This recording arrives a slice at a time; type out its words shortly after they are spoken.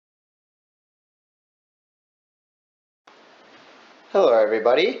Hello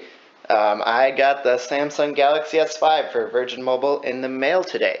everybody. I got the Samsung Galaxy S5 for Virgin Mobile in the mail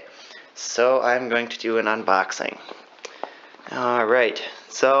today. So I'm going to do an unboxing. Alright,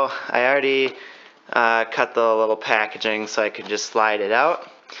 so I already cut the little packaging so I could just slide it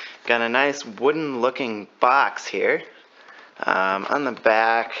out. Got a nice wooden looking box here. On the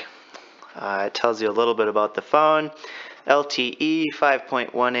back it tells you a little bit about the phone. LTE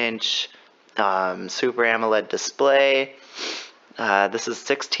 5.1 inch Super AMOLED display. This is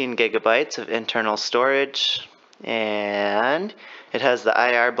 16 gigabytes of internal storage, and it has the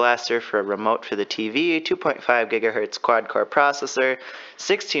IR blaster for a remote for the TV, 2.5 gigahertz quad-core processor,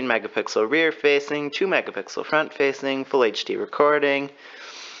 16 megapixel rear facing, 2 megapixel front facing, full HD recording,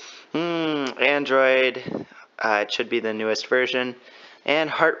 Android, it should be the newest version,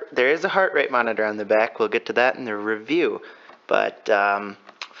 and there is a heart rate monitor on the back. We'll get to that in the review, but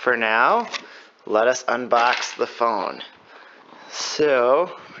for now, let us unbox the phone.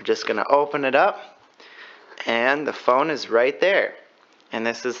 So, we're just going to open it up, and the phone is right there. And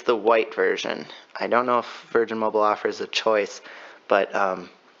this is the white version. I don't know if Virgin Mobile offers a choice, but I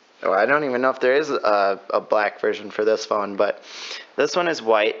don't even know if there is a black version for this phone, but this one is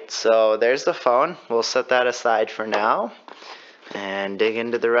white. So there's the phone. We'll set that aside for now and dig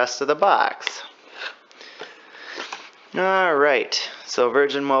into the rest of the box. Alright, so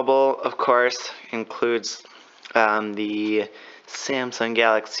Virgin Mobile, of course, includes the Samsung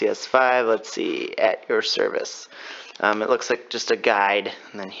Galaxy S5, let's see, at your service. It looks like just a guide,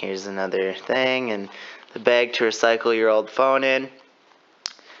 and then here's another thing, and the bag to recycle your old phone in.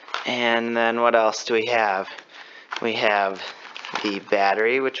 And then what else do we have? We have the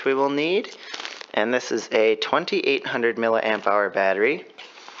battery, which we will need, and this is a 2800 milliamp hour battery.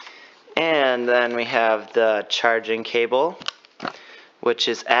 And then we have the charging cable, which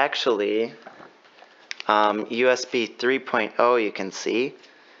is actually USB 3.0, you can see,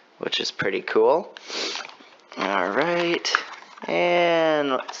 which is pretty cool. Alright,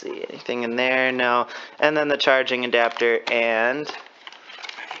 and let's see, anything in there? No. And then the charging adapter and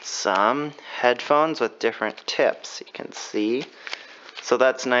some headphones with different tips, you can see. So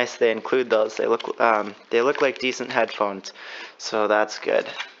that's nice, they include those. They look like decent headphones, so that's good.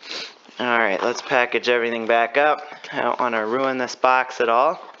 Alright, let's package everything back up. I don't want to ruin this box at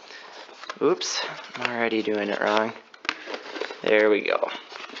all. Oops, I'm already doing it wrong. There we go.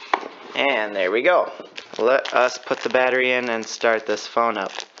 And there we go. Let us put the battery in and start this phone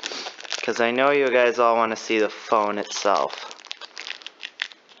up, because I know you guys all want to see the phone itself.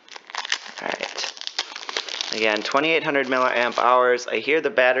 Alright. Again, 2800 milliamp hours. I hear the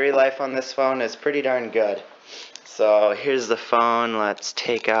battery life on this phone is pretty darn good. So here's the phone. Let's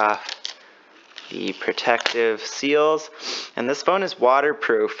take off the protective seals, and this phone is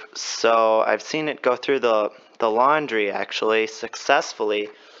waterproof, so I've seen it go through the laundry actually successfully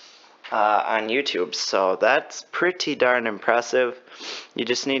on YouTube, so that's pretty darn impressive. You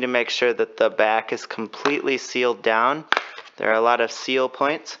just need to make sure that the back is completely sealed down. There are a lot of seal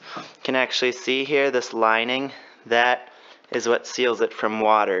points. You can actually see here this lining, that is what seals it from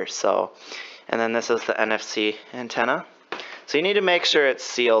water. So, and then this is the NFC antenna. So you need to make sure it's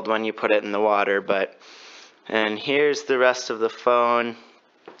sealed when you put it in the water, and here's the rest of the phone.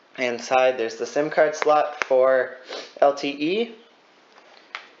 Inside there's the SIM card slot for LTE.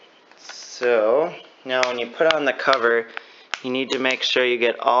 So now when you put on the cover, you need to make sure you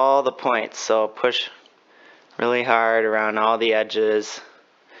get all the points. So push really hard around all the edges.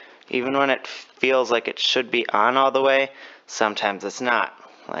 Even when it feels like it should be on all the way, sometimes it's not.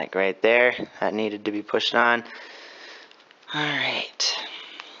 Like right there, that needed to be pushed on. Alright,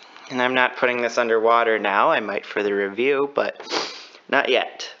 and I'm not putting this underwater now. I might for the review, but not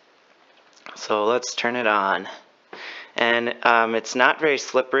yet. So let's turn it on. And it's not very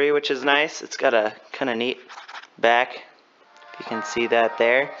slippery, which is nice. It's got a kind of neat back, if you can see that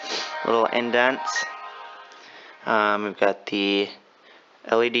there. Little indents. We've got the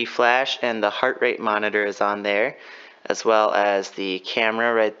LED flash, and the heart rate monitor is on there, as well as the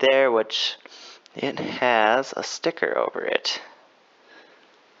camera right there, which it has a sticker over it.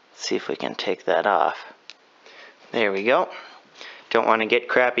 Let's see if we can take that off. There we go. Don't want to get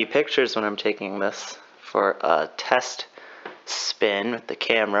crappy pictures when I'm taking this for a test spin with the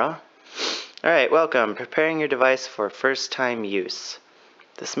camera. Alright, welcome. Preparing your device for first time use.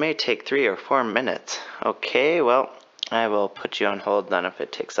 This may take 3 or 4 minutes. Okay, well, I will put you on hold then if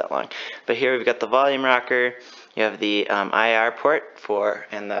it takes that long. But here we've got the volume rocker. You have the IR port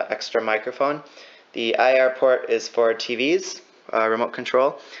and the extra microphone. The IR port is for TVs, remote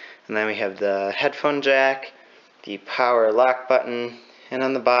control. And then we have the headphone jack, the power lock button, and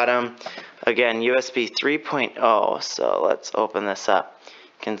on the bottom again, USB 3.0, so let's open this up.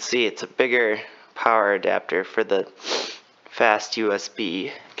 You can see it's a bigger power adapter for the fast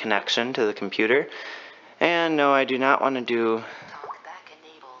USB connection to the computer. And no, I do not want to do...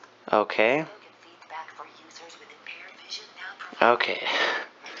 Okay. Okay.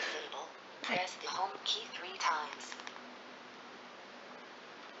 Press the home key 3 times.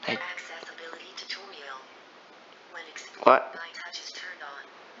 Accessibility tutorial. When exploring by touch is turned on.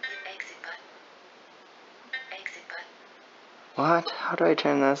 Exit button. Exit button. What? How do I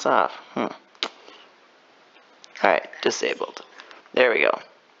turn this off? Alright, disabled. There we go.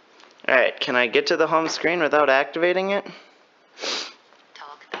 Alright, can I get to the home screen without activating it?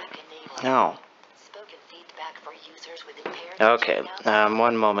 Talkback enabled. No. Spoken feedback for users with impaired Okay,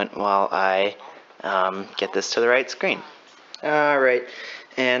 one moment while I get this to the right screen. Alright,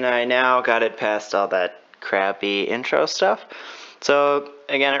 and I now got it past all that crappy intro stuff. So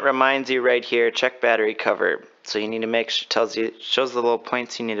again, it reminds you right here, check battery cover. So you need to make sure, shows the little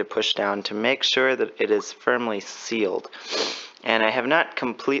points you need to push down to make sure that it is firmly sealed. And I have not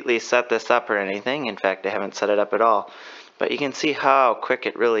completely set this up or anything. In fact, I haven't set it up at all. But you can see how quick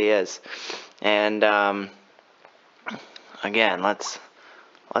it really is. And again, let's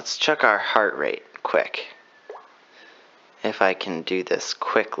check our heart rate quick. If I can do this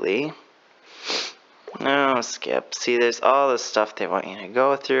quickly. No, skip. See, there's all this stuff they want you to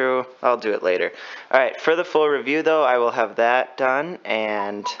go through. I'll do it later. Alright, for the full review though, I will have that done.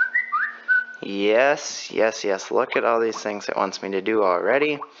 And yes, look at all these things it wants me to do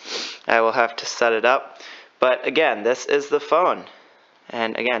already. I will have to set it up. But again, this is the phone.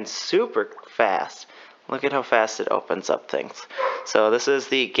 And again, super fast. Look at how fast it opens up things. So this is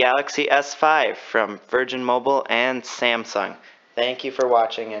the Galaxy S5 from Virgin Mobile and Samsung. Thank you for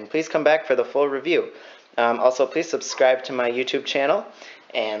watching, and please come back for the full review. Also, please subscribe to my YouTube channel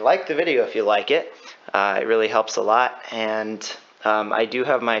and like the video if you like it. It really helps a lot. And I do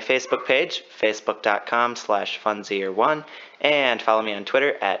have my Facebook page, facebook.com/funzier1, and follow me on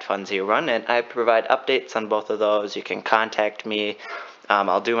Twitter @funzier1, and I provide updates on both of those. You can contact me.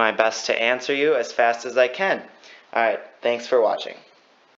 I'll do my best to answer you as fast as I can. Alright, thanks for watching.